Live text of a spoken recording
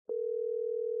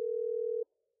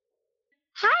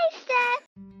Steph!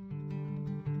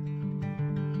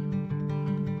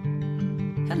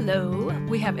 Hello.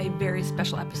 We have a very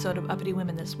special episode of Uppity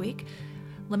Women this week.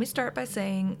 Let me start by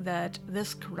saying that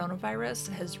this coronavirus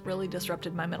has really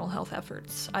disrupted my mental health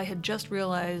efforts. I had just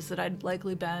realized that I'd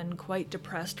likely been quite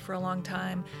depressed for a long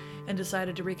time and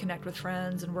decided to reconnect with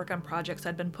friends and work on projects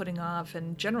I'd been putting off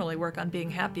and generally work on being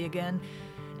happy again.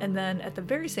 And then at the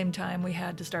very same time, we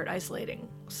had to start isolating.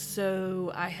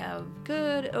 So I have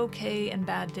good, okay, and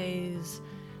bad days.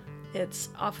 It's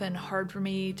often hard for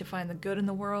me to find the good in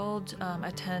the world.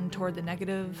 I tend toward the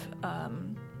negative.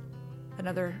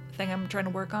 Another thing I'm trying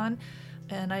to work on.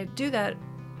 And I do that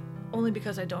only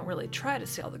because I don't really try to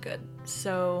see all the good.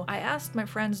 So I asked my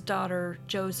friend's daughter,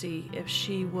 Josie, if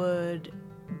she would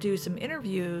do some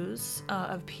interviews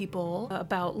of people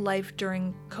about life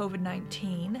during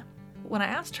COVID-19. When I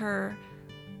asked her,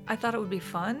 I thought it would be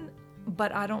fun,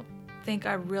 but I don't think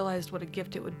I realized what a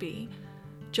gift it would be.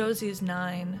 Josie's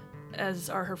 9, as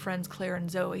are her friends Claire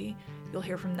and Zoe. You'll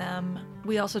hear from them.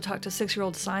 We also talked to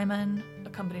 6-year-old Simon,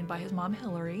 accompanied by his mom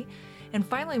Hillary. And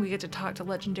finally, we get to talk to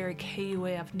legendary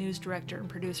KUAF news director and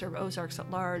producer of Ozarks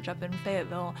at Large up in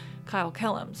Fayetteville, Kyle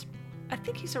Kellums. I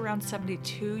think he's around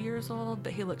 72 years old,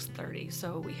 but he looks 30,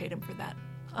 so we hate him for that.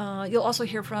 You'll also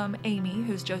hear from Amy,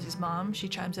 who's Josie's mom. She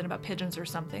chimes in about pigeons or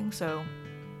something, so,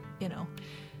 you know.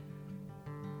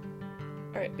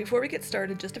 All right, before we get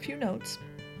started, just a few notes.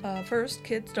 First,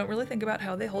 kids don't really think about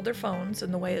how they hold their phones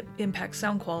and the way it impacts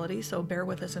sound quality, so bear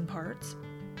with us in parts.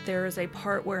 There is a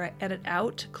part where I edit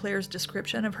out Claire's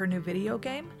description of her new video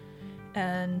game,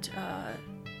 and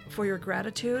for your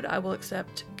gratitude, I will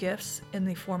accept gifts in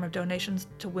the form of donations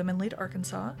to Women Lead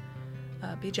Arkansas.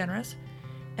 Be generous.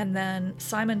 And then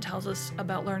Simon tells us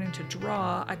about learning to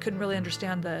draw. I couldn't really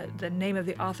understand the name of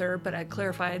the author, but I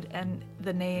clarified, and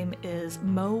the name is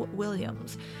Mo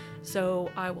Williams. So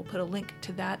I will put a link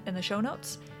to that in the show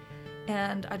notes.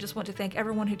 And I just want to thank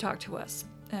everyone who talked to us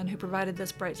and who provided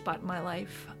this bright spot in my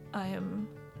life. I am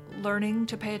learning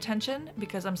to pay attention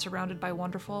because I'm surrounded by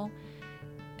wonderful,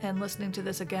 and listening to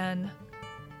this again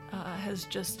has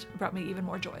just brought me even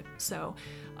more joy. So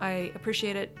I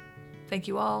appreciate it. Thank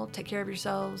you all. Take care of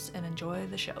yourselves and enjoy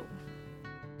the show.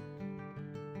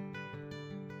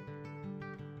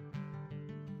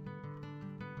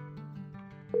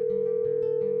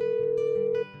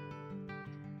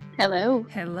 Hello.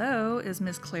 Hello, is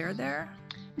Miss Claire there?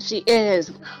 She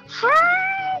is.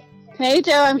 Hi! Hey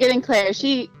Joe, I'm getting Claire.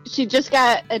 She just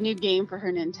got a new game for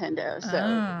her Nintendo,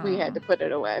 so we had to put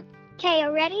it away. Okay,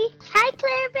 you ready? Hi,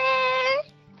 Claire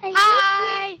Bear!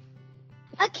 Hi!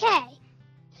 Okay,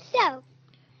 so,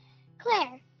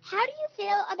 Claire, how do you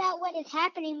feel about what is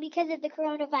happening because of the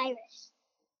coronavirus?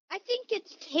 I think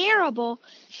it's terrible.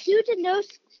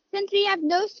 Since we have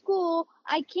no school,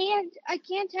 I can't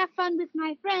have fun with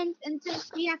my friends, and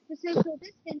since we have the social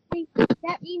distancing,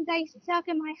 that means I'm stuck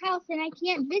in my house and I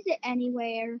can't visit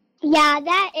anywhere. Yeah,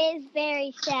 that is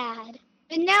very sad.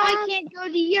 And now I can't go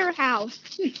to your house.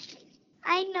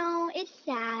 I know, it's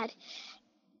sad.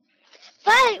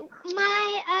 But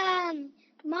my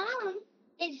mom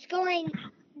is going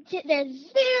to the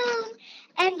Zoom,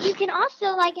 and you can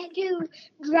also do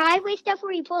driveway stuff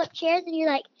where you pull up chairs and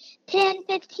you're 10,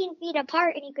 15 feet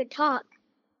apart and you could talk.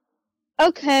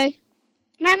 Okay.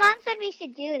 My mom said we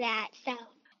should do that, so.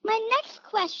 My next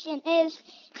question is,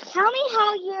 tell me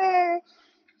how your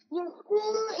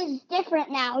school is different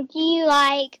now. Do you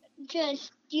do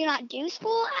you not do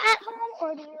school at home,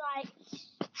 or do you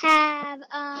have,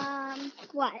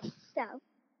 what? So.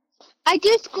 I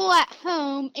do school at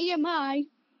home, AMI,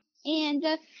 and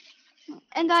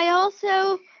I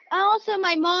also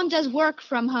my mom does work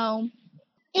from home.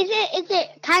 Is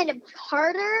it kind of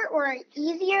harder or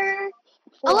easier?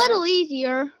 A little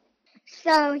easier.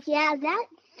 So yeah,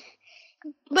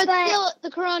 but still the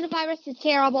coronavirus is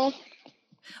terrible.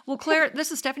 Well, Claire,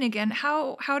 this is Stephanie again.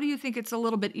 How do you think it's a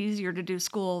little bit easier to do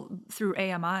school through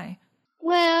AMI?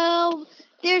 Well,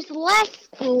 there's less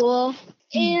school,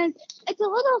 and it's a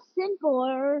little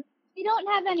simpler. You don't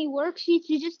have any worksheets,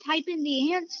 you just type in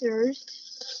the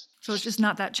answers. So it's just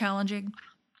not that challenging?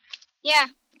 Yeah.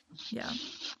 Yeah.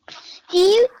 Do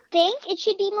you think it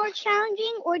should be more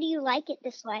challenging, or do you like it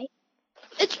this way?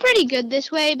 It's pretty good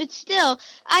this way, but still,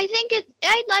 I'd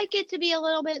like it to be a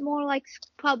little bit more like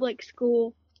public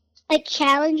school. Like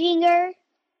challenginger?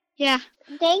 Yeah.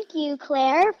 Thank you,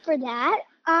 Claire, for that.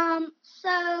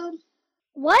 So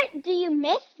what do you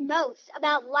miss most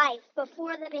about life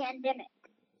before the pandemic?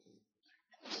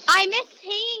 I miss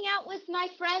hanging out with my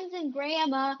friends and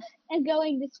grandma and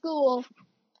going to school.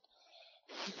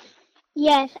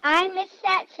 Yes, I miss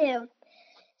that too.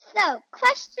 So,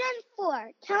 question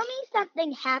 4. Tell me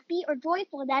something happy or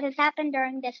joyful that has happened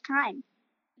during this time.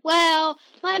 Well,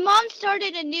 my mom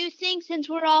started a new thing since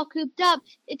we're all cooped up.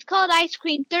 It's called Ice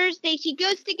Cream Thursday. She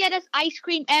goes to get us ice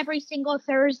cream every single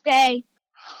Thursday.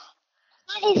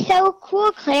 That is so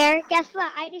cool, Claire. Guess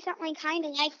what? I do something kind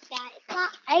of like that. It's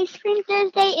not Ice Cream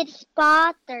Thursday, it's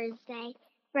Spa Thursday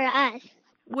for us.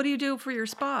 What do you do for your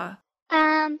spa?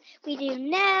 We do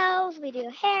nails, we do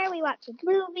hair, we watch a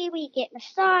movie, we get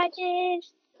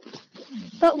massages.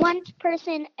 But one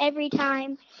person every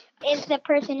time is the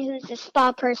person who's the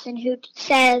spa person who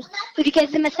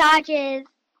gives the massages.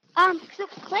 So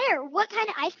Claire, what kind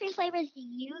of ice cream flavors do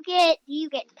you get? Do you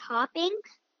get toppings?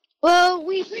 Well,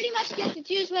 we pretty much get to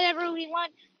choose whatever we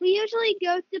want. We usually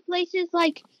go to places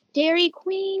like Dairy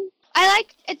Queen.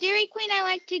 At Dairy Queen, I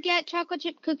like to get chocolate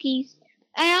chip cookies.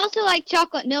 I also like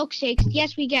chocolate milkshakes.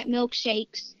 Yes, we get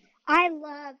milkshakes. I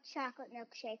love chocolate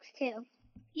milkshakes too.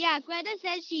 Yeah, Greta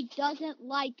says she doesn't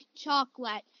like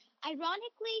chocolate.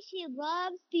 Ironically, she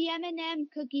loves the M&M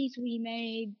cookies we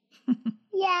made.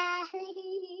 Yeah.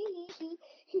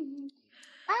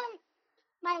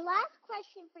 My last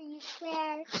question for you,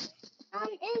 Claire,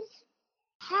 is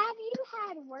have you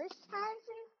had worse times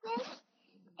than this?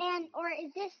 Or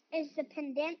is the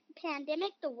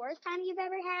pandemic the worst time you've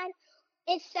ever had?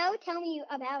 If so, tell me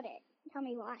about it. Tell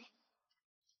me why.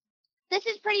 This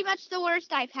is pretty much the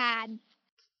worst I've had.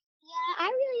 Yeah, I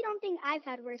really don't think I've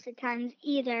had worse times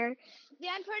either.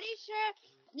 Yeah, I'm pretty sure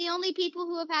the only people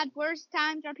who have had worse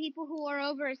times are people who are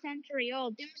over a century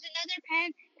old. There was another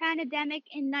pandemic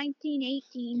in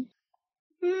 1918.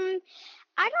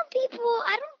 I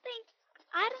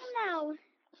don't know.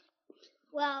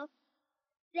 Well,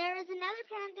 there is another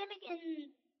pandemic and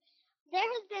there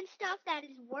has been stuff that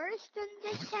is worse than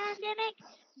this pandemic,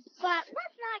 but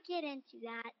let's not get into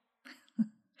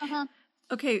that.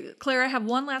 Okay, Claire, I have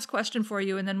one last question for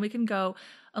you, and then we can go,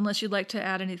 unless you'd like to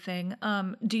add anything.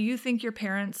 Do you think your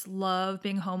parents love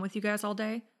being home with you guys all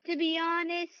day? To be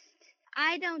honest,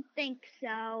 I don't think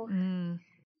so.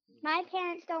 My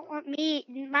parents don't want me.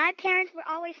 My parents were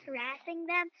always harassing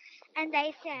them, and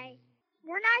they say,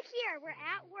 we're not here, we're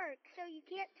at work, so you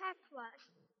can't talk to us.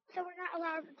 So we're not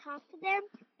allowed to talk to them,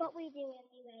 but we do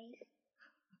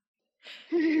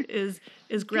anyways.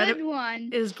 Is Greta Good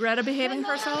one. Is Greta behaving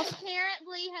herself?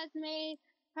 Apparently has made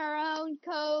her own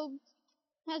code.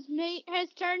 Has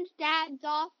turned Dad's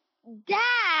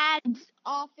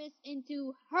office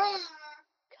into her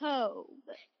cove.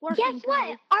 Guess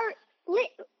what?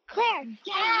 Claire,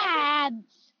 Dad's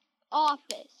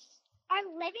office. Our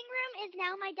living room is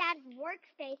now my dad's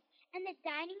workspace, and the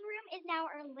dining room is now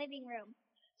our living room.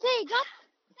 Say,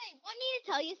 want me to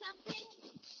tell you something?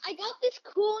 I got this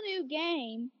cool new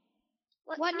game.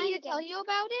 Want me to tell you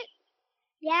about it?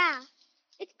 Yeah.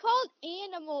 It's called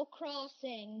Animal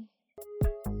Crossing.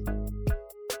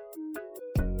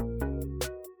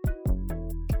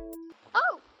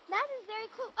 Oh, that is very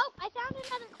cool. Oh, I found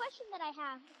another question that I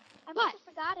have. I must have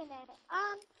forgotten it.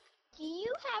 Do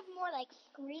you have more like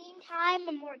screen time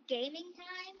and more gaming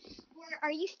time? Or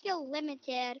are you still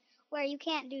limited where you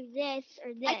can't do this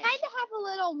or this? I kind of have a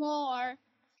little more.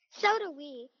 So do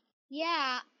we.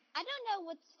 Yeah. I don't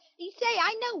know you say.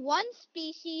 I know one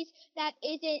species that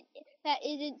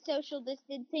isn't social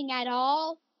distancing at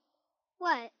all.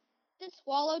 What? The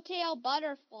swallowtail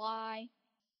butterfly.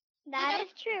 That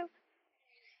is true.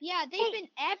 Yeah, they've been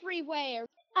everywhere.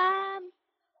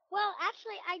 Well,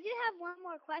 actually, I do have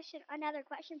another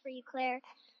question for you, Claire.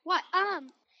 What?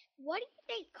 What do you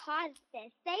think caused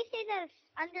this? They say that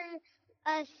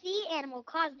a sea animal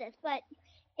caused this, but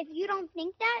if you don't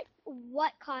think that,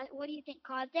 what do you think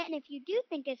caused it? And if you do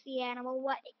think a sea animal,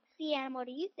 what sea animal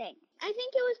do you think? I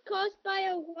think it was caused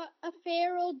by a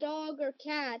feral dog or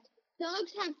cat.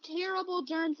 Dogs have terrible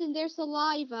germs in their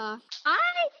saliva.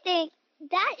 I think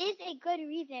that is a good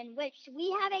reason, which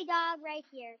we have a dog right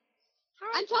here.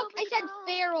 I said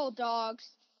feral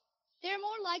dogs. They're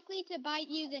more likely to bite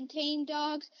you than tame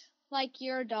dogs, like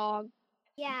your dog.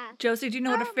 Yeah. Josie, do you know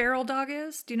what a feral dog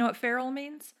is? Do you know what feral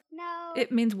means? No.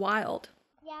 It means wild.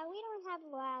 Yeah, we don't have a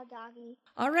wild doggy.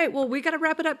 All right, well, we got to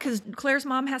wrap it up because Claire's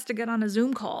mom has to get on a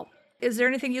Zoom call. Is there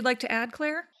anything you'd like to add,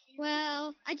 Claire?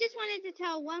 Well, I just wanted to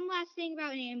tell one last thing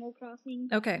about Animal Crossing.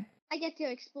 Okay. I get to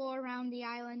explore around the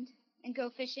island and go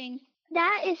fishing.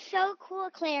 That is so cool,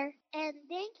 Claire. And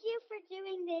thank you for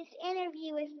doing this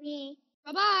interview with me.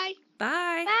 Bye-bye.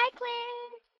 Bye. Bye,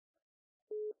 Claire.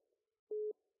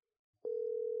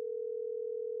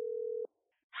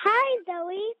 Hi,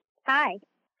 Zoe. Hi.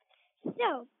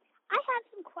 So, I have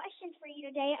some questions for you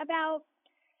today about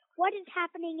what is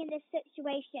happening in this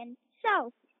situation.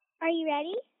 So, are you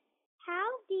ready? How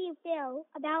do you feel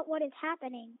about what is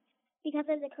happening because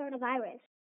of the coronavirus?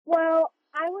 Well,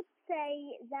 I would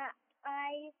say that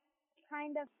I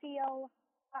kind of feel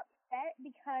upset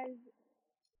because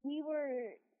we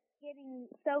were getting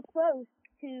so close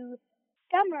to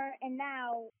summer, and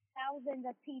now thousands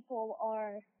of people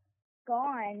are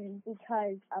gone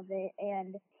because of it,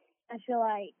 and I feel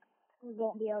like we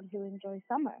won't be able to enjoy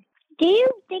summer. Do you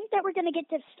think that we're going to get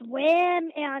to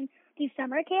swim and do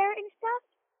summer care and stuff?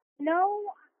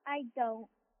 No, I don't,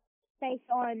 based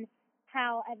on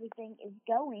how everything is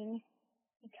going,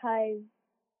 because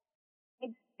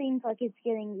it seems like it's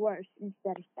getting worse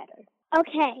instead of better.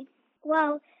 Okay.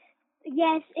 Well,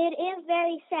 yes, it is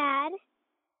very sad,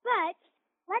 but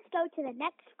let's go to the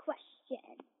next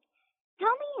question. Tell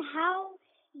me how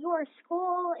your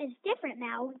school is different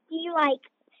now.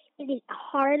 Is it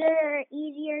harder,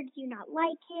 easier? Do you not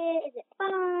like it? Is it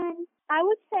fun? I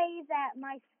would say that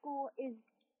my school is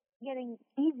getting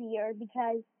easier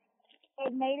because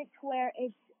it made it to where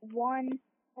it's one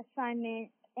assignment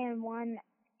and one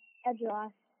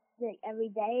address every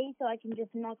day, so I can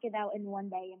just knock it out in one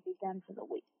day and be done for the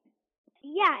week.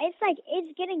 Yeah,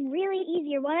 it's getting really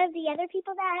easier. One of the other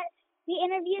people that we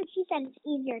interviewed, she said it's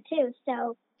easier too.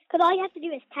 So, because all you have to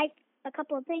do is type a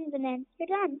couple of things and then you're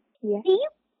done. Yeah.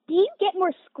 Do you get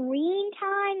more screen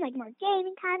time, like more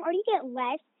gaming time, or do you get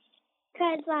less?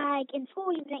 Because like in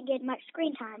school you didn't get much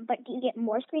screen time, but do you get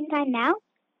more screen time now?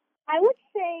 I would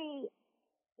say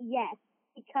yes,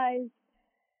 because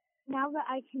now that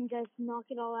I can just knock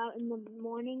it all out in the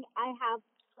morning, I have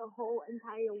the whole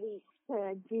entire week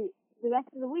to do the rest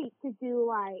of the week to do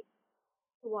like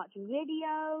to watch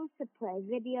videos, to play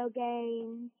video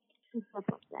games, and stuff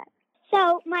like that.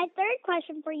 So my third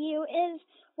question for you is,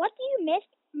 what do you miss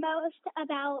most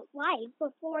about life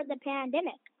before the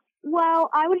pandemic? Well,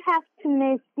 I would have to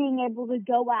miss being able to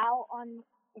go out on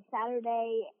a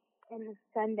Saturday and a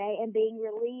Sunday and being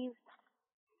relieved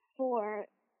for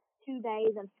 2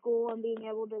 days of school and being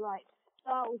able to like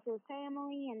go out with your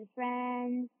family and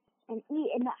friends and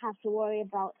eat and not have to worry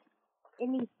about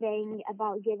anything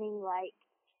about getting like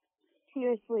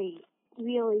seriously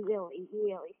really, really,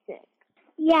 really sick.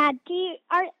 Yeah,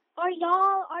 are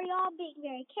y'all being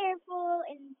very careful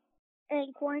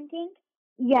in quarantine?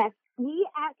 Yes, we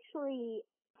actually,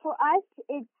 for us,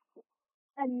 it's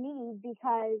a need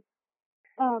because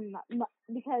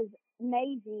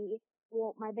Maisie,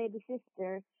 well, my baby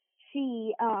sister,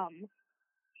 she's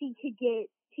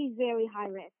very high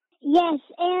risk. Yes,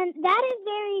 and that is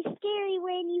very scary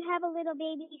when you have a little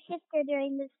baby sister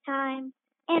during this time.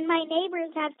 And my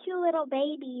neighbors have 2 little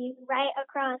babies right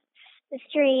across the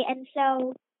street, and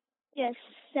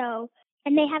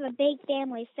and they have a big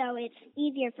family, so it's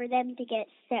easier for them to get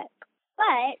sick.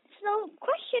 But, so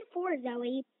question 4,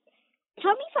 Zoe.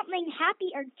 Tell me something happy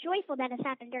or joyful that has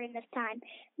happened during this time.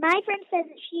 My friend says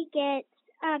that she gets,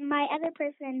 my other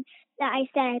person that I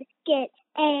said, gets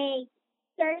a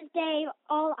Thursday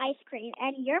all ice cream,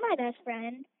 and you're my best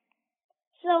friend.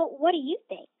 So what do you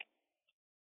think?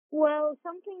 Well,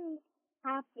 something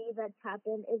happy that's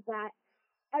happened is that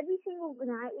every single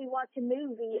night we watch a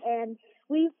movie, and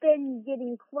we've been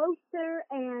getting closer,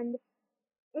 and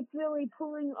it's really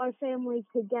pulling our family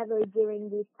together during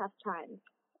these tough times.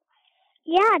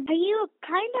 Yeah, are you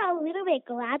kind of a little bit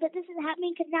glad that this is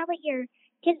happening? Because now that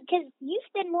because you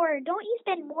don't you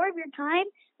spend more of your time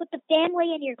with the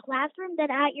family in your classroom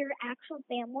than at your actual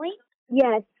family?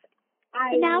 Yes.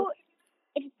 Now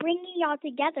it's bringing y'all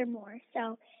together more,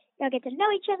 so y'all get to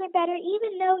know each other better.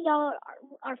 Even though y'all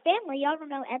are family, y'all don't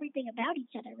know everything about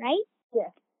each other, right?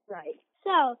 Yes, right.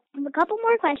 So, a couple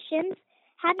more questions.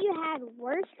 Have you had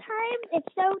worse times? If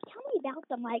so, tell me about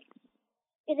them. Like,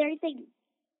 is there anything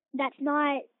that's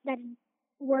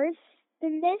worse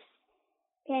than this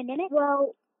pandemic?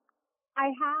 Well,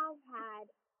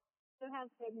 there have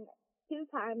been 2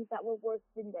 times that were worse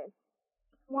than this.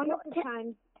 One of the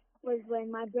times was when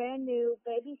my brand new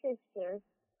baby sister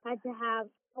had to have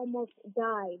almost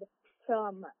died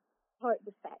from heart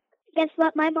defect. Guess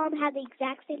what? My mom had the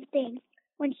exact same thing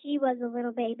when she was a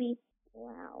little baby.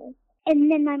 Wow. And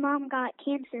then my mom got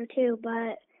cancer too,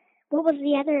 but what was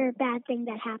the other bad thing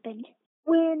that happened?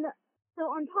 So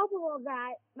on top of all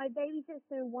that, my baby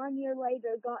sister 1 year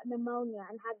later got pneumonia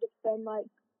and had to spend like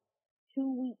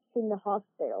 2 weeks in the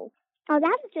hospital. Oh,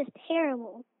 that's just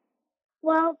terrible.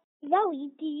 Well,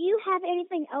 Zoe, do you have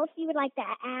anything else you would like to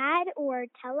add or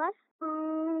tell us?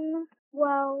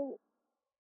 Well,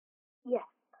 yes.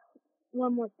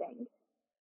 One more thing.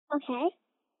 Okay.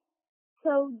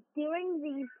 So during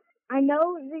these, I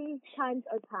know these times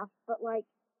are tough, but like,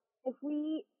 if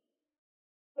we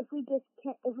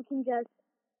can just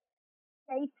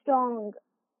stay strong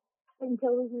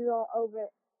until this is all over,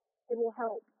 it will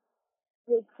help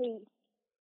decrease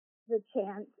the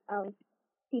chance of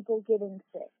people getting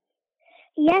sick.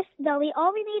 Yes, Zoe.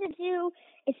 All we need to do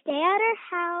is stay at our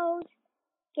house.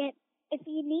 If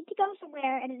you need to go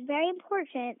somewhere, and it's very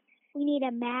important, we need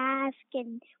a mask,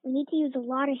 and we need to use a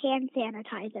lot of hand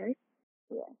sanitizer.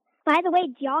 Yeah. By the way,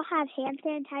 do y'all have hand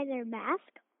sanitizer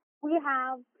masks? We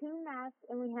have 2 masks,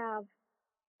 and we have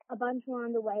a bunch more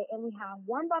on the way, and we have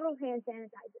 1 bottle of hand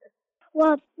sanitizer.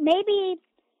 Well, maybe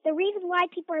the reason why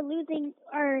people are losing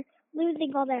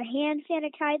all their hand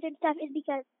sanitizer and stuff is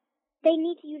because they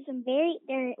need to use them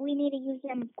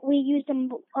we use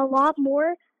them a lot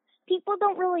more. People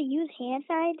don't really use hand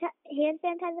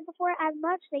sanitizer before as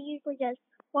much. They usually just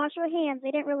wash their hands.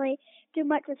 They didn't really do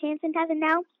much with hand sanitizer.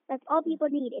 Now that's all people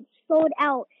need. It's sold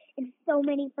out in so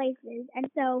many places,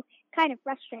 and so kind of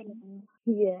frustrating.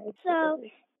 Yeah. So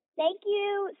thank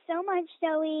you so much,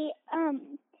 Zoe.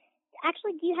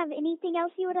 Actually, do you have anything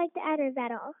else you would like to add, or is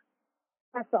that all?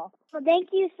 That's all. Well,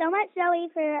 thank you so much, Zoe,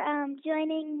 for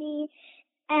joining me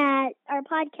at our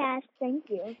podcast. Thank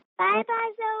you. Bye,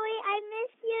 Zoe. I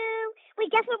miss you.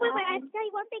 Wait, guess what? Wait. I have to tell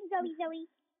you one thing, Zoe.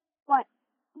 What?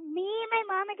 Me and my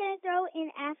mom are going to throw an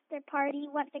after party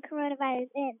once the coronavirus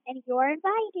ends, and you're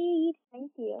invited.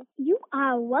 Thank you. You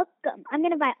are welcome. I'm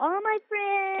going to invite all my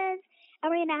friends, and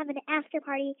we're going to have an after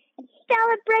party and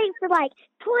celebrate for like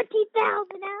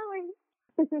 20,000 hours.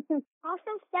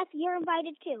 Also, Steph, you're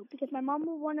invited too, because my mom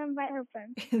will want to invite her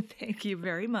friends. Thank you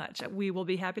very much. We will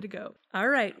be happy to go. All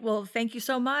right. Well, thank you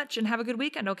so much, and have a good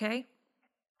weekend, okay?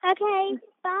 Okay.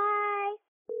 Bye.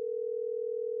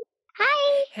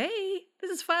 Hi. Hey, this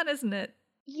is fun, isn't it?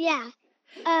 Yeah.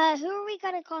 Who are we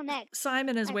going to call next?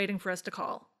 Simon is waiting for us to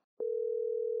call.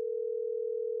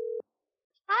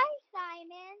 Hi,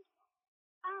 Simon.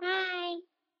 Hi.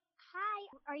 Hi.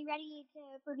 Are you ready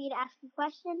for me to ask you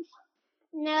questions?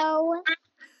 No.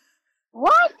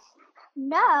 What?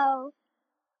 No.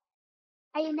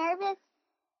 Are you nervous?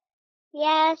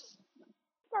 Yes.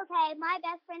 It's okay. My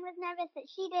best friend was nervous that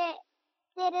she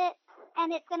did it,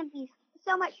 and it's gonna be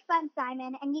so much fun,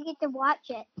 Simon. And you get to watch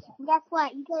it. And guess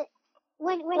what? You get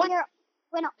when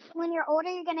you're older,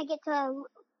 you're gonna get to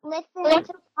listen to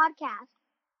the podcast.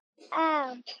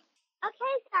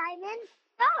 Okay, Simon.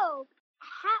 So.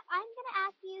 I'm going to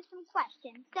ask you some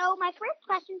questions. So my first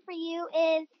question for you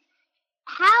is,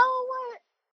 how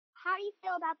do you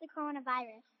feel about the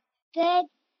coronavirus? Good.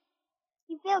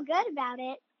 You feel good about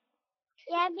it?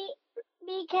 Yeah,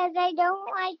 because I don't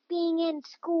like being in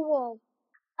school.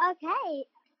 Okay,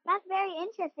 that's very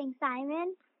interesting,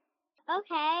 Simon.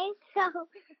 Okay, so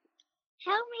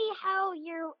tell me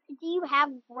do you have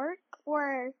work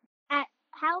or at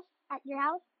your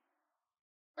house?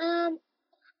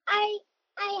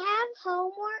 I have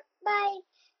homework, but I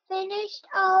finished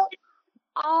all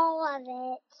of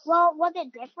it. Well, was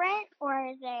it different, or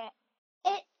is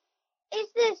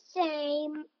it's the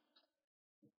same?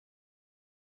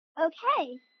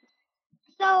 Okay.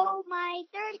 So my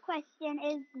third question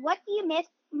is, what do you miss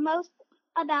most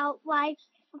about life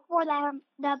before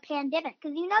the pandemic?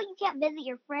 Because you can't visit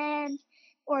your friends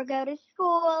or go to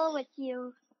school, which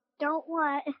you don't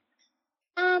want.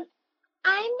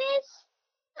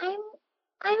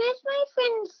 I miss my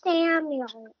friend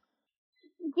Samuel.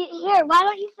 Here, why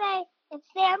don't you say, if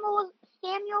Samuel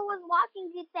was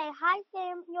watching, you'd say, hi,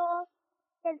 Samuel,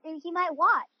 because he might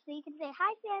watch. So you can say,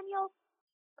 hi, Samuel.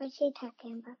 What's he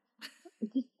talking about?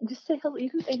 Just say hello. You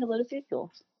can say hello to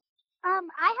Samuel. I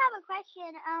have a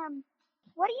question.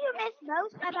 What do you miss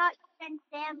most about your friend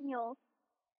Samuel?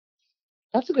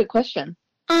 That's a good question.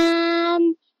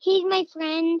 He's my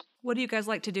friend. What do you guys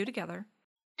like to do together?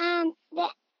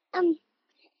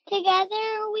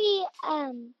 Together we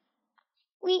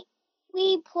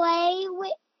play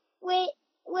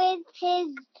with his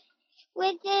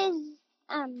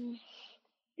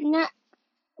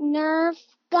Nerf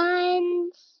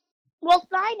guns. Well,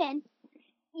 Simon,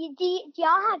 do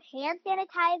y'all have hand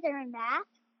sanitizer and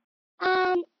masks?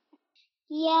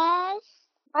 Yes.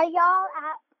 Are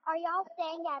y'all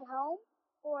staying at home,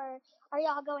 or are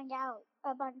y'all going out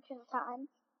a bunch of times,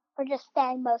 or just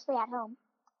staying mostly at home?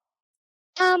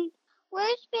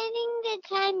 We're spending the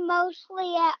time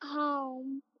mostly at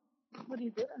home. What do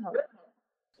you do at home?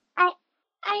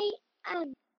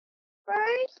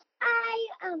 First I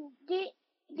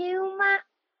do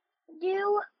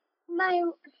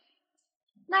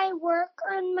my work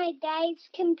on my dad's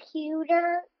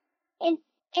computer, and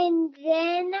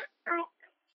then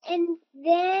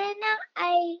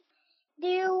I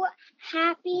do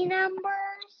happy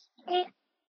numbers,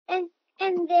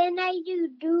 and then I do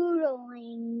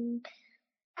doodling,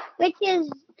 which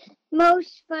is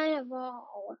most fun of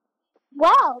all.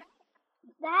 Well,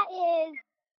 that is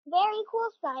very cool,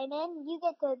 Simon. You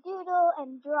get to doodle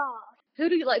and draw. Who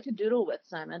do you like to doodle with,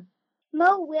 Simon?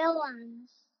 Mo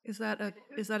Willems. Is that a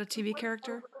TV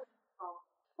character?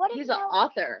 He's an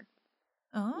author.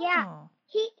 Oh. Yeah.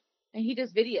 And he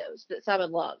does videos that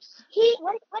Simon loves.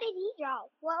 What did he draw?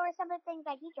 What were some of the things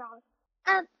that he draws?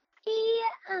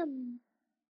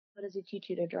 What does he teach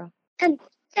you to draw?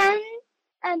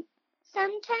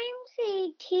 Sometimes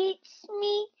he teaches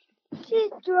me to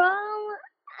draw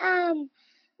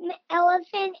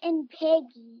Elephant and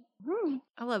Piggy.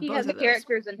 I love He both has of those.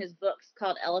 characters in his books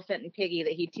called Elephant and Piggy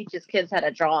that he teaches kids how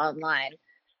to draw online.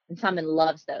 And Simon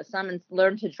loves those. Simon's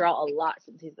learned to draw a lot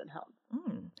since he's been home.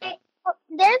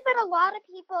 There's been a lot of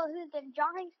people who've been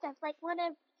drawing stuff. Like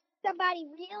somebody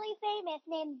really famous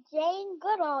named Jane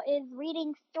Goodall is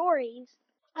reading stories.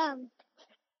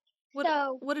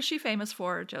 What is she famous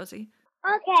for, Josie?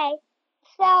 Okay,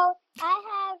 so I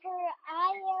have her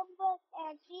I Am book,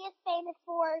 and she is famous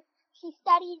for, she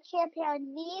studied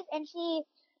chimpanzees, and she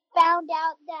found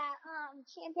out that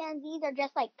chimpanzees are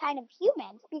just like kind of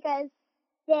humans because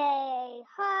they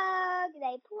hug,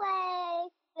 they play,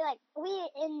 they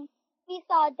we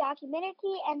saw a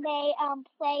documentary and they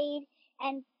played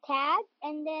and tagged,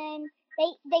 and then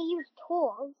they use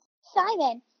tools.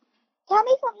 Simon, tell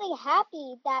me something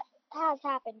happy that has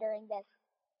happened during this.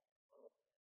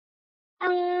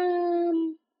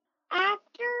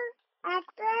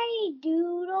 After I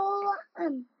doodle,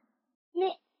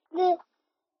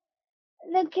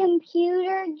 the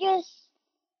computer just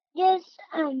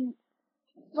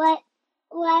lets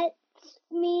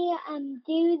me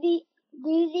do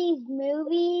these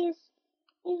movies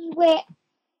with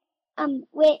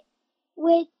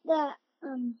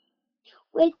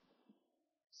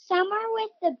some are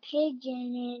with the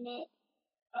pigeon in it.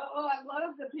 Oh, I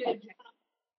love the pigeon.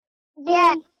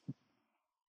 Yeah.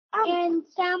 And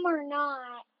some are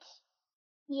not.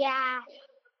 Yeah.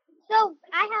 So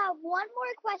I have one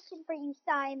more question for you,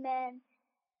 Simon.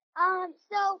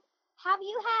 So has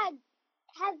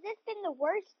this been the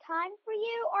worst time for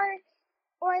you,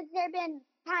 or has there been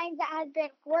times that has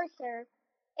been worser?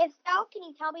 If so, can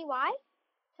you tell me why?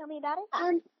 Tell me about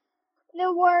it.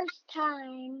 The worst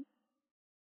time.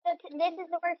 This is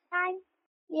the worst time?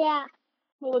 Yeah.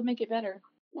 What would make it better?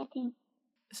 Nothing.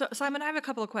 So, Simon, I have a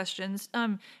couple of questions.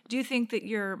 Do you think that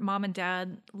your mom and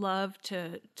dad love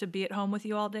to be at home with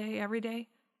you all day, every day?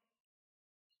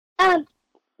 They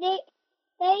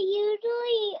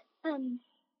usually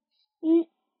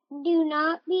do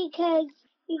not because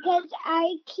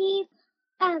I keep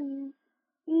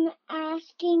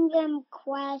asking them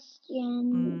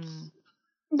questions.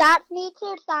 That's me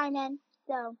too, Simon.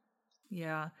 So.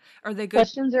 Yeah. Are they good?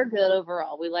 Questions are good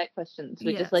overall. We like questions.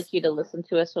 We just like you to listen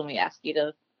to us when we ask you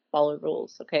to follow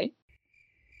rules, okay?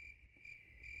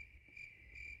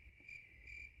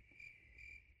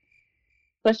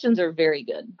 Questions are very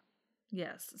good.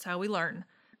 Yes, it's how we learn.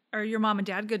 Are your mom and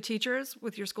dad good teachers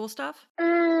with your school stuff?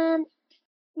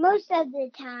 Most of the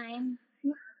time.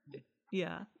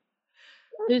 Yeah.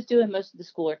 Who's doing most of the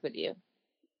schoolwork with you?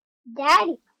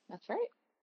 Daddy. That's right.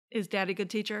 Is Daddy a good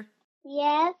teacher?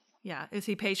 Yes. Yeah. Is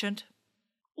he patient?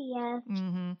 Yes.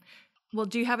 Mm-hmm. Well,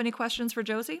 do you have any questions for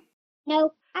Josie?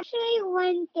 No. Actually,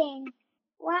 one thing.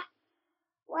 Why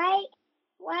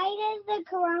does the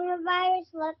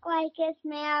coronavirus look like it's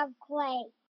made of clay?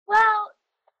 Well,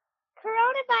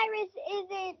 coronavirus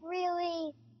isn't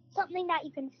really something that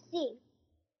you can see.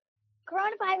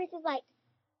 Coronavirus is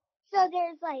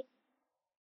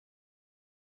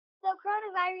so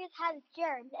coronavirus has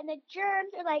germs, and the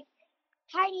germs are like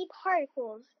tiny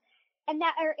particles, and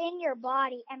that are in your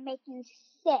body and make you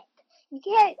sick. We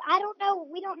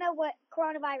don't know what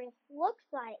coronavirus looks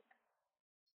like,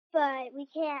 but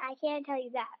I can't tell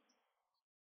you that.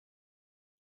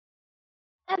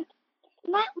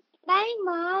 My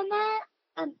mama,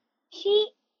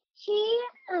 she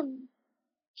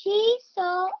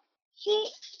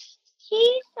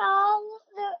saw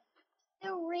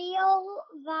the real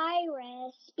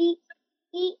virus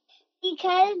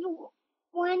because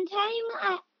one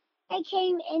time I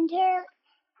came into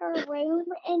her room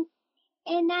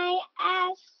and I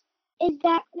asked, "Is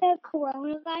that the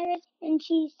coronavirus?" And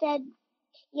she said,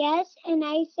 "Yes." And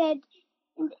I said,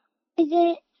 "Is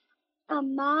it a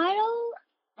model?"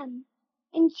 And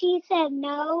she said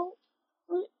no.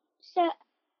 So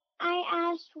I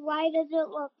asked, "Why does it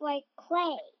look like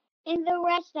clay?" And the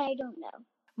rest I don't know.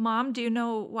 Mom, do you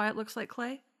know why it looks like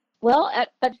clay? Well, I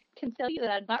can tell you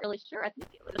that I'm not really sure. I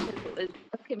think it was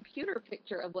a computer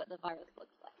picture of what the virus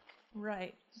looks like.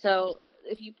 Right. So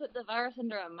if you put the virus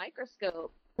under a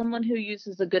microscope, someone who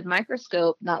uses a good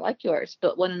microscope, not like yours,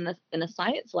 but one in a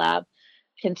science lab,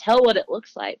 can tell what it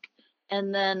looks like.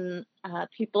 And then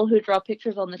people who draw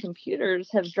pictures on the computers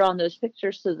have drawn those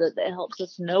pictures so that it helps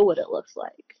us know what it looks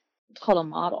like. It's called a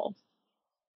model.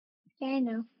 Yeah, I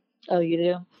know. Oh, you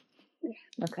do?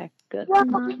 Yeah. Okay, good. Well,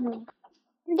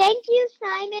 thank you,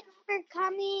 Simon, for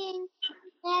coming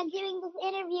and doing this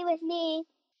interview with me.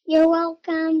 You're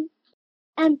welcome.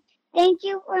 Thank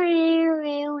you for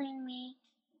interviewing me.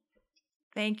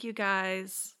 Thank you,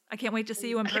 guys. I can't wait to see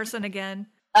you in person again.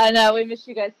 I know, we miss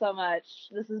you guys so much.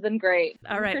 This has been great.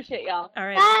 All right. Appreciate y'all. All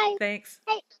right. Bye. Thanks.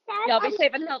 Hey, Dad, Y'all be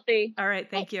safe and healthy. All right.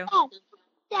 Thank you.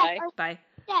 Bye. Bye.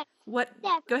 Dad, What?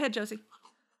 Dad. Go ahead, Josie.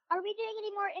 Are we doing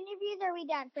any more interviews or are we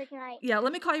done for tonight? Yeah,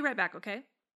 let me call you right back, okay?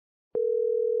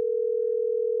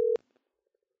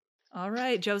 All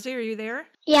right. Josie, are you there?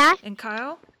 Yeah? And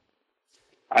Kyle?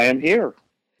 I am here.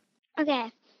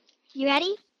 Okay. You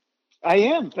ready? I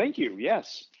am. Thank you.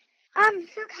 Yes.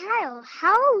 So Kyle,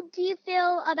 how do you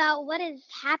feel about what is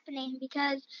happening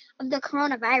because of the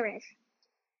coronavirus?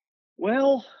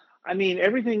 Well, I mean,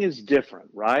 everything is different,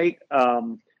 right?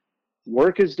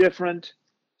 Work is different.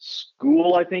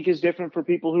 School, I think, is different for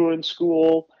people who are in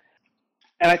school.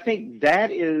 And I think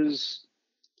that is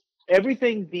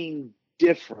everything being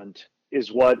different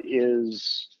is what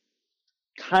is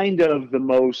kind of the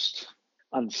most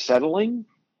unsettling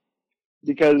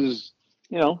because,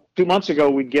 2 months ago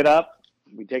we'd get up,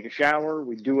 we'd take a shower,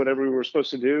 we'd do whatever we were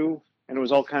supposed to do, and it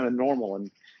was all kind of normal.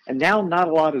 And now not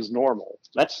a lot is normal.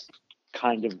 That's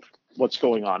kind of what's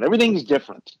going on. Everything's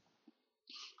different.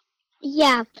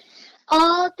 Yeah.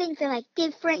 All things are like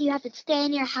different. You have to stay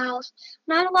in your house.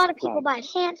 Not a lot of people buy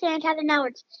hand sanitizer now.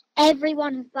 It's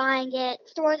everyone is buying it.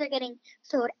 Stores are getting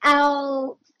sold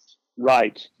out.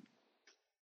 Right.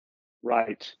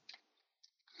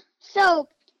 So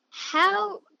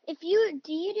do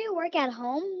you do work at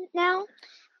home now?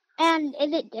 And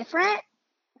is it different?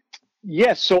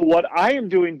 Yes. So what I am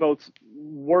doing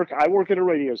I work at a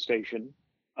radio station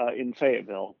in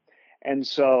Fayetteville. And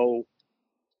so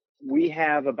we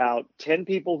have about 10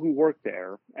 people who work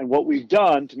there. And what we've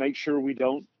done to make sure we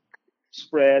don't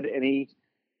spread any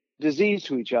disease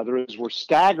to each other is we're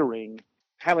staggering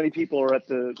how many people are at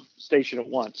the station at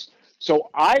once. So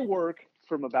I work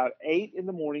from about 8 in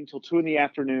the morning till 2 in the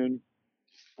afternoon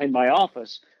in my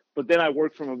office, but then I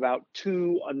work from about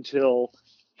 2 until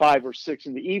 5 or 6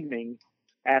 in the evening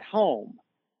at home.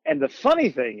 And the funny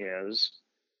thing is,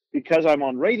 because I'm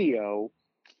on radio,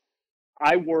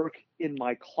 I work in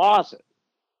my closet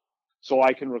so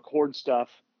I can record stuff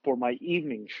for my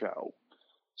evening show.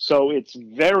 So it's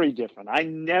very different. I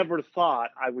never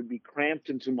thought I would be cramped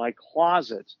into my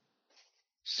closet,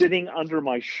 sitting under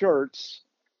my shirts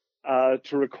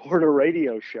to record a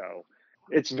radio show.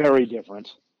 It's very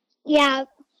different. Yeah.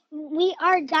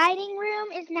 Our dining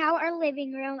room is now our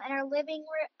living room, and our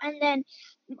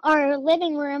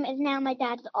living room is now my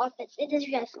dad's office. It is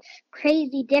just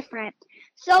crazy different.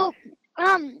 So,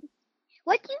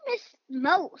 what do you miss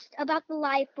most about the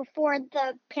life before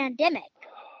the pandemic?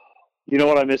 You know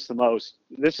what I miss the most?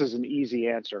 This is an easy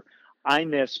answer. I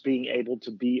miss being able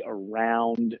to be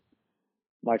around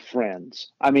my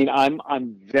friends. I mean,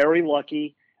 I'm very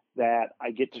lucky that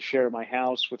I get to share my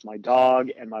house with my dog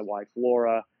and my wife,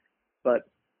 Laura. But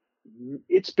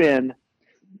it's been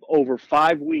over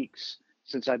 5 weeks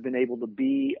since I've been able to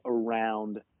be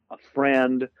around a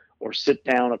friend or sit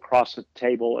down across the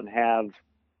table and have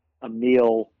a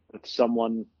meal with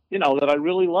someone, that I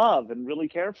really love and really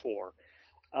care for,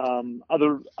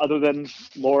 other than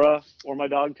Laura or my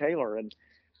dog, Taylor. And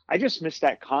I just miss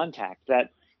that contact, that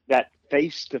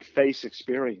face-to-face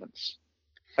experience.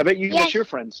 I bet you miss your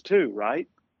friends too, right?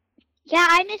 Yeah,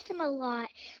 I miss them a lot.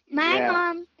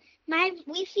 My mom,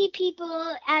 we see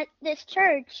people at this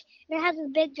church that has a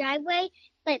big driveway,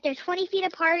 but they're 20 feet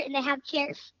apart and they have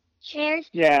chairs. And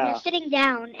they're sitting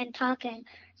down and talking.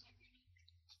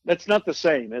 That's not the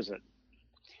same, is it?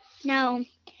 No.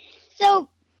 So,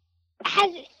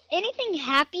 has anything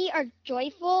happy or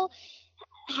joyful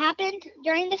happened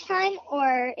during this time,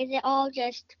 or is it all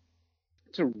just...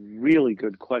 It's a really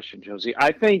good question, Josie.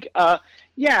 I think,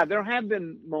 there have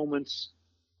been moments.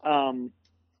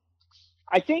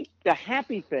 I think the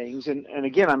happy things, and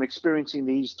again, I'm experiencing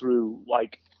these through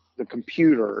like the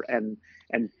computer and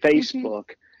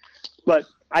Facebook, but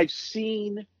I've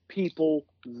seen people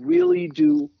really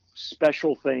do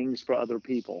special things for other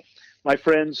people. My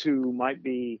friends who might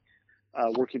be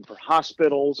working for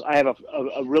hospitals. I have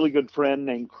a really good friend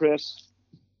named Chris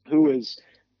who is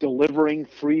delivering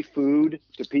free food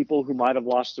to people who might have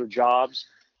lost their jobs.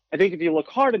 I think if you look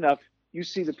hard enough, you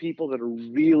see the people that are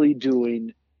really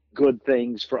doing good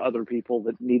things for other people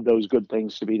that need those good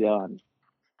things to be done.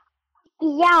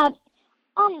 Yeah.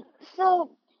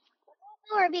 So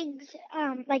people are being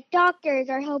like doctors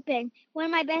are helping. One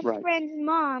of my best Right. friend's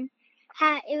mom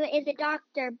is a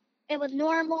doctor. It was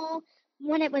normal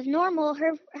when it was normal.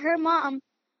 Her mom,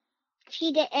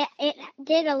 she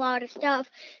did a lot of stuff.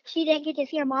 She didn't get to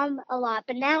see her mom a lot,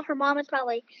 but now her mom is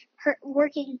probably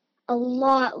working a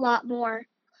lot more.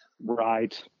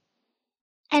 Right.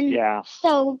 And Yeah.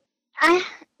 so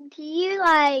do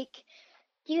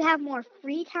you have more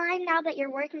free time now that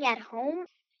you're working at home?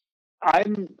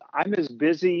 I'm as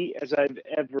busy as I've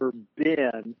ever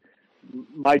been.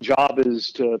 My job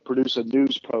is to produce a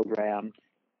news program,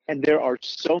 and there are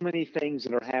so many things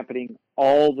that are happening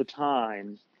all the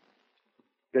time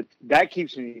that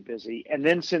keeps me busy. And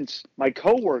then since my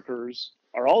coworkers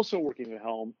are also working at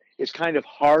home, it's kind of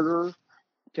harder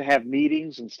to have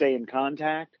meetings and stay in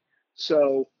contact.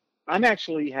 So I'm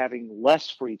actually having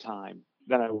less free time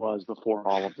than I was before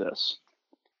all of this.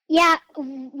 Yeah,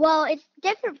 well, it's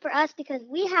different for us because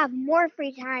we have more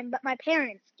free time, but my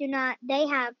parents do not. They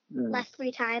have less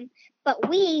free time, but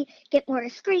we get more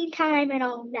screen time and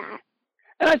all of that.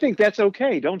 And I think that's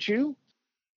okay, don't you?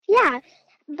 Yeah,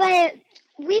 but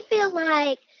we feel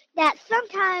like that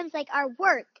sometimes, like our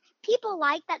work, people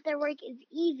like that their work is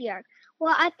easier.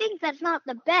 Well, I think that's not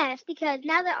the best because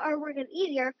now that our work is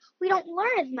easier, we don't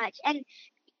learn as much, and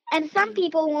some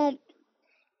people won't.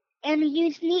 And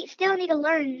you still need to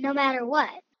learn no matter what.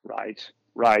 Right.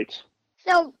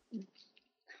 So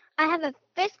I have a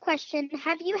fifth question.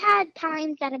 Have you had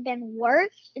times that have been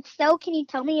worse? If so, can you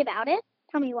tell me about it?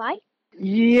 Tell me why.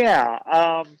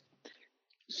 Yeah.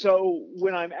 So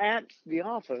when I'm at the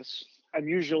office, I'm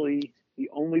usually the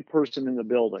only person in the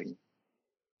building.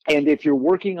 And if you're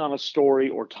working on a story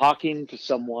or talking to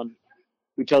someone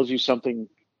who tells you something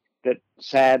that's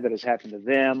sad that has happened to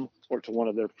them or to one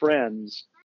of their friends,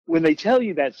 when they tell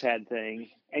you that sad thing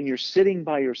and you're sitting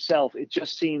by yourself, it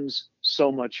just seems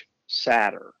so much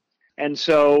sadder. And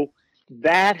so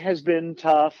that has been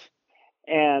tough.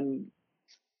 And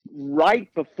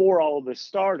right before all of this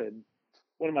started,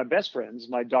 one of my best friends,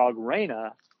 my dog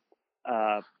Raina,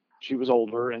 she was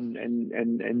older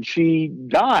and she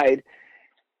died.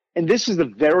 And this is the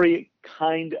very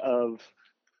kind of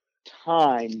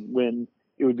time when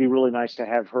it would be really nice to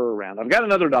have her around. I've got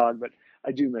another dog, but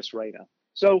I do miss Raina.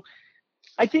 So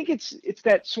I think it's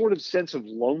that sort of sense of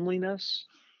loneliness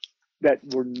that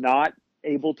we're not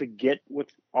able to get with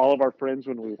all of our friends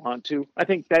when we want to. I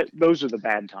think that those are the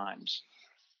bad times.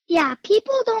 Yeah,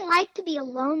 people don't like to be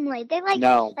lonely. They like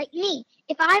me.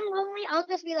 If I'm lonely, I'll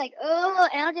just be like, oh,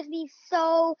 and I'll just be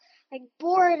so like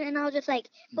bored, and I'll just like.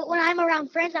 But when I'm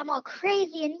around friends, I'm all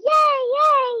crazy and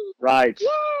yay, right,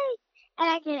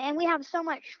 yay, and we have so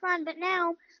much fun. But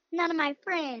now, none of my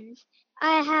friends.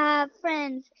 I have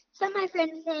friends. Some of my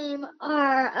friends' names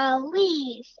are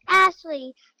Elise,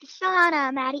 Ashley,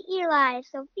 Shauna, Maddie, Eli,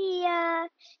 Sophia,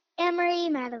 Emery,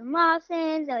 Madeline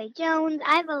Lawson, Zoe Jones.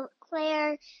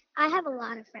 Claire. I have a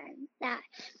lot of friends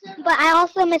but I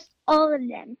also miss all of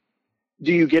them.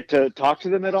 Do you get to talk to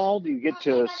them at all? Do you get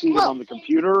to see them on the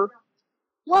computer?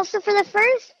 Well, so for the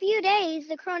first few days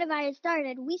the coronavirus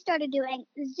started, we started doing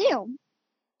Zoom.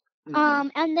 Mm-hmm.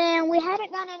 And then we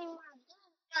hadn't done any more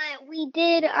Zoom, but we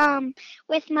did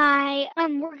with my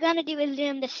we're gonna do a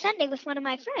Zoom this Sunday with one of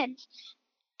my friends.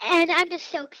 And I'm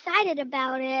just so excited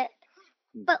about it.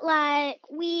 But like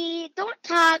we don't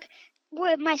talk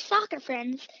with my soccer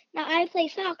friends. Now I play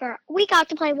soccer. We got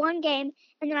to play one game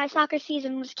and then our soccer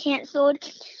season was canceled.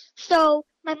 So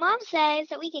my mom says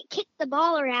that we can kick the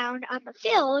ball around on the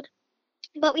field,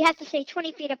 but we have to stay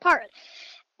 20 feet apart,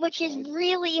 which is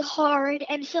really hard.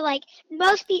 And so like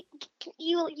most people,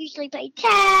 you usually play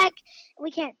tag.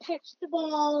 We can't touch the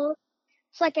ball.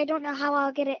 It's like I don't know how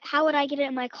I'll get it. How would I get it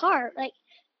in my car? Like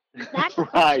that's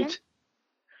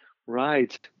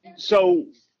right. So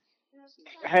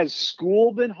has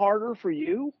school been harder for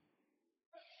you?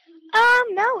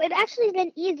 No, it actually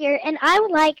been easier, and I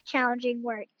would like challenging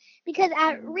work because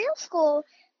at real school,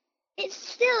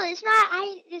 it's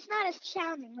not as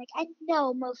challenging. Like I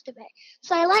know most of it,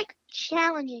 so I like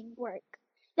challenging work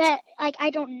that like I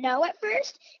don't know at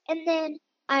first, and then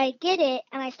I get it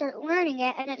and I start learning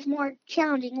it, and it's more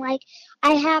challenging. Like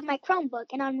I have my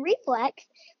Chromebook, and on Reflex,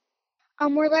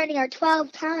 we're learning our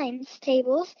 12 times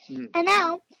tables, and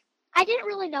now. I didn't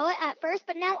really know it at first,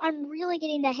 but now I'm really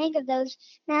getting the hang of those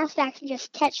math stacks and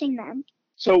just catching them.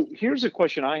 So here's a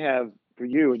question I have for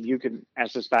you, and you can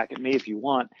ask this back at me if you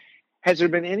want. Has there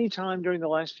been any time during the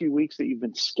last few weeks that you've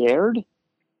been scared?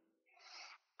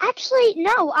 Actually,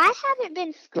 no, I haven't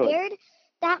been scared.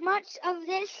 that much of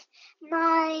this.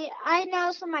 I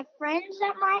know some of my friends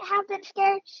that might have been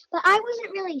scared, but I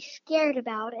wasn't really scared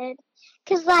about it.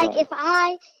 Cause like Right.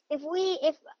 if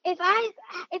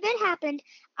it happened,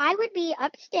 I would be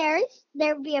upstairs.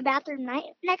 There would be a bathroom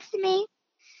next to me.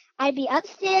 I'd be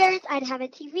upstairs. I'd have a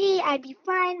TV. I'd be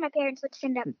fine. My parents would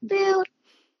send up food.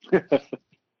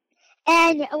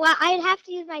 And well, I'd have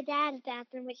to use my dad's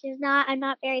bathroom, which is I'm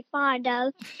not very fond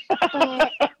of.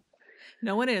 But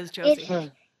No one is,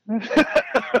 Josie.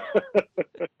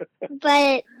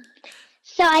 but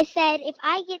so I said, if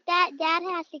I get that, Dad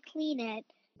has to clean it.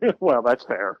 Well, that's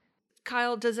fair.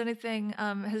 Kyle, has anything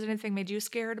made you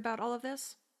scared about all of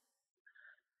this?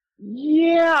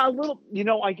 Yeah, a little.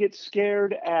 I get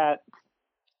scared at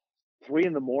 3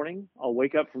 in the morning. I'll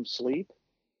wake up from sleep,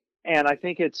 and I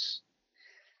think it's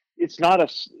not.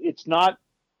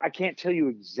 I can't tell you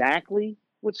exactly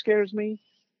what scares me,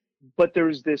 but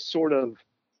there's this sort of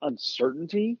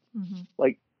uncertainty. Mm-hmm.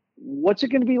 Like, what's it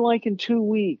going to be like in 2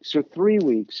 weeks or 3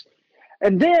 weeks?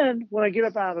 And then when I get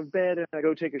up out of bed and I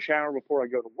go take a shower before I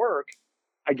go to work,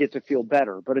 I get to feel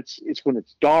better. But it's when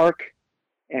it's dark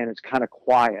and it's kind of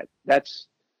quiet. That's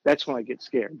when I get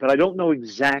scared. But I don't know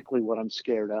exactly what I'm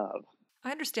scared of.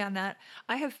 I understand that.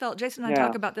 I have felt, Jason and I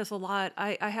talk about this a lot.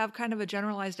 I have kind of a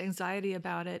generalized anxiety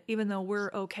about it, even though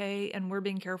we're okay and we're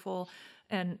being careful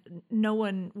and no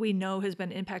one we know has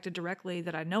been impacted directly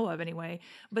that I know of anyway.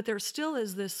 But there still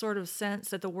is this sort of sense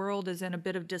that the world is in a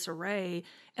bit of disarray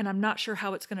and I'm not sure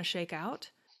how it's going to shake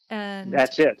out. And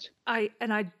that's it.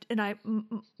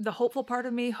 The hopeful part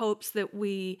of me hopes that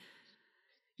we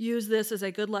use this as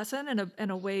a good lesson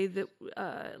and a way that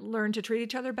learn to treat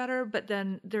each other better. But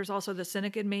then there's also the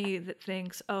cynic in me that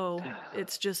thinks, oh,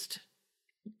 it's just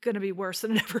going to be worse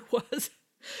than it ever was.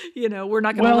 We're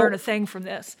not going to learn a thing from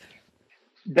this.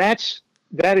 That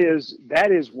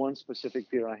is one specific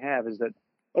fear I have, is that,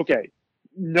 okay,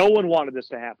 no one wanted this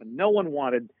to happen. No one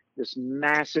wanted this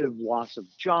massive loss of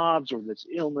jobs or this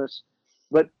illness.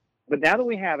 But now that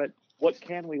we have it, what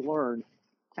can we learn?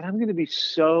 And I'm going to be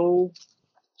so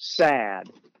sad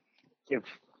if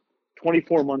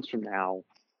 24 months from now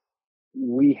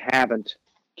we haven't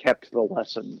kept the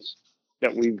lessons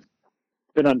that we've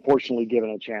been unfortunately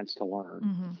given a chance to learn.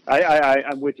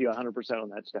 Mm-hmm. I'm with you 100% on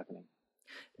that, Stephanie.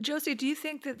 Josie, do you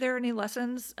think that there are any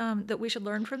lessons that we should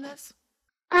learn from this?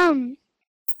 I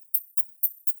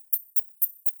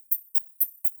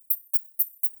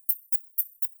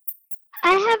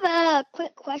have a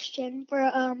quick question for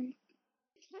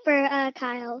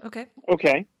Kyle. Okay.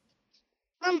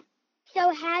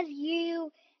 So have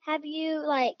you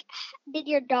did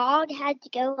your dog had to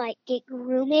go get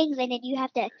groomings, and did you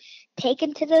have to take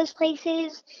him to those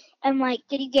places? And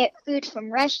did you get food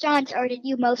from restaurants, or did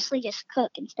you mostly just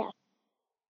cook and stuff?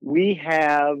 We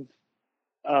have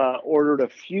ordered a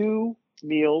few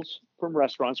meals from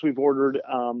restaurants. We've ordered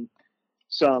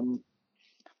some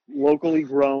locally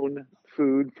grown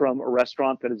food from a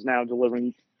restaurant that is now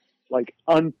delivering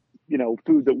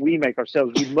food that we make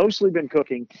ourselves. We've mostly been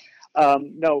cooking.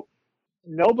 No,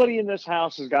 nobody in this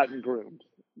house has gotten groomed.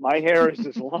 My hair is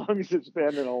as long as it's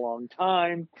been in a long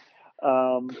time.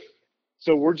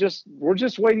 So we're just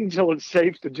waiting till it's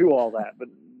safe to do all that. But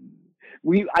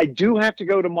I do have to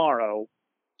go tomorrow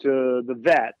to the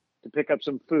vet to pick up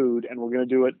some food, and we're going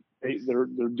to do it. They're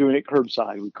doing it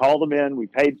curbside. We call them in. We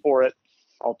paid for it.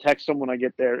 I'll text them when I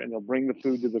get there, and they'll bring the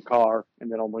food to the car,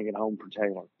 and then I'll bring it home for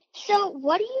Taylor. So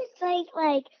what do you think,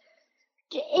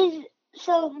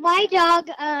 so my dog,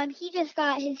 he just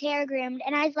got his hair groomed,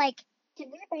 and I was like, did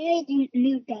we buy a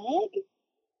new dog?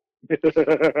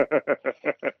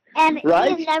 And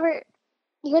right? He's never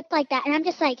looked like that. And I'm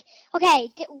just like, okay,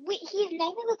 he's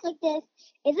never looked like this.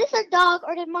 Is this a dog,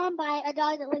 or did Mom buy a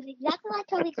dog that looks exactly like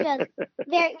Toby, just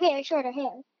very, very shorter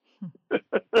hair?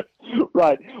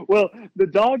 Right. Well, the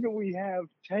dog that we have,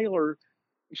 Taylor,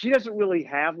 she doesn't really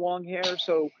have long hair,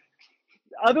 so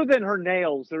other than her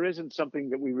nails, there isn't something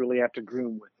that we really have to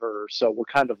groom with her. So we're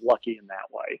kind of lucky in that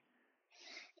way.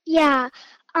 Yeah.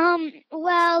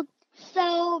 Well,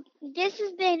 so this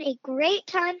has been a great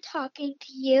time talking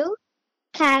to you,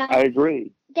 Kyle. I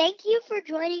agree. Thank you for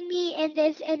joining me in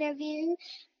this interview,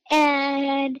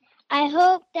 and I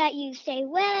hope that you stay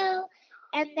well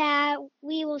and that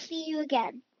we will see you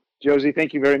again. Josie,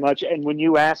 thank you very much. And when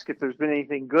you ask if there's been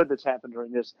anything good that's happened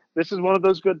during this is one of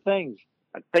those good things.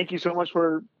 Thank you so much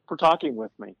for talking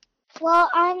with me. Well,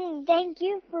 thank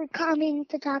you for coming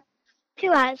to talk to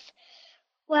us.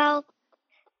 Well,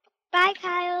 bye,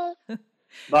 Kyle.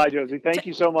 Bye, Josie. Thank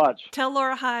you so much. Tell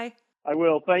Laura hi. I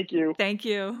will. Thank you. Thank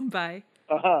you. Bye.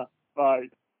 Bye.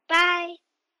 Bye.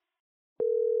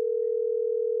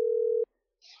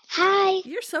 Hi.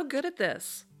 You're so good at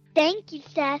this. Thank you,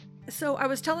 Steph. So I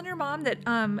was telling your mom that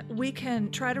we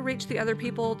can try to reach the other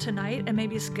people tonight and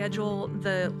maybe schedule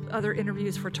the other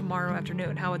interviews for tomorrow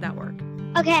afternoon. How would that work?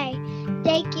 Okay.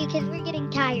 Thank you, because we're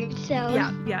getting tired, so.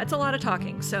 Yeah, it's a lot of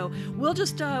talking. So we'll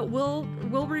just, we'll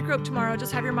regroup tomorrow.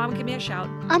 Just have your mom give me a shout.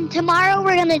 Tomorrow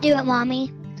we're gonna do it,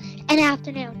 Mommy. In the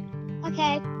afternoon.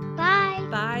 Okay. Bye.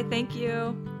 Bye, thank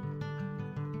you.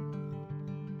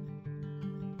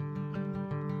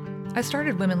 I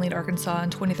started Women Lead Arkansas in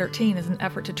 2013 as an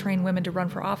effort to train women to run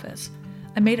for office.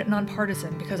 I made it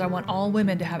nonpartisan because I want all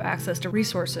women to have access to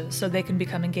resources so they can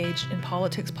become engaged in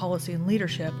politics, policy, and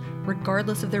leadership,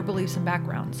 regardless of their beliefs and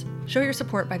backgrounds. Show your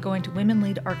support by going to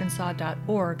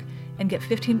womenleadarkansas.org and get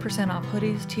 15% off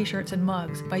hoodies, t-shirts, and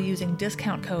mugs by using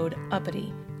discount code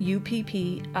UPPITY,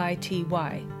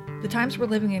 UPPITY. The times we're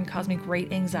living in cause me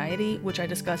great anxiety, which I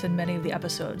discuss in many of the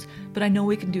episodes, but I know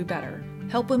we can do better.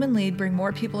 Help Women Lead bring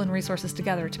more people and resources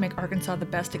together to make Arkansas the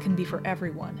best it can be for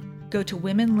everyone. Go to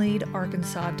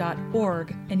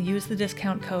womenleadarkansas.org and use the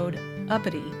discount code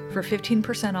UPPITY for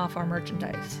 15% off our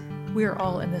merchandise. We are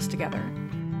all in this together.